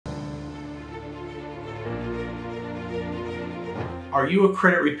Are you a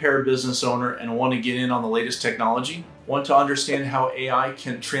credit repair business owner and want to get in on the latest technology? Want to understand how AI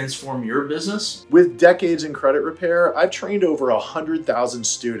can transform your business? With decades in credit repair, I've trained over 100,000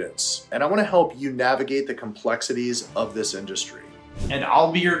 students, and I want to help you navigate the complexities of this industry. And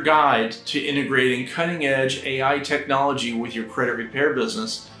I'll be your guide to integrating cutting-edge AI technology with your credit repair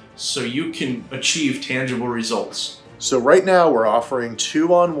business so you can achieve tangible results. So right now we're offering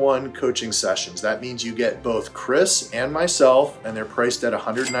 2-on-1 coaching sessions. That means you get both Chris and myself, and they're priced at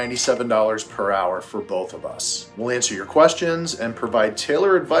 $197 per hour for both of us. We'll answer your questions and provide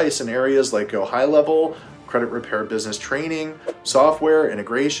tailored advice in areas like go high level, credit repair business training, software,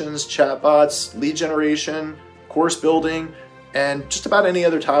 integrations, chatbots, lead generation, course building, and just about any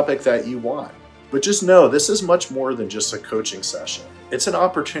other topic that you want. But just know this is much more than just a coaching session. It's an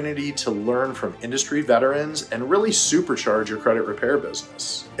opportunity to learn from industry veterans and really supercharge your credit repair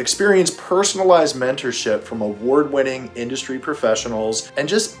business. Experience personalized mentorship from award-winning industry professionals and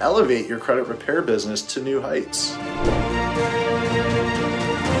just elevate your credit repair business to new heights.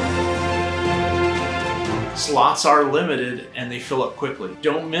 Slots are limited and they fill up quickly.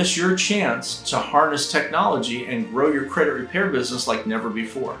 Don't miss your chance to harness technology and grow your credit repair business like never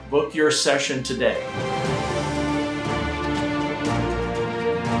before. Book your session today.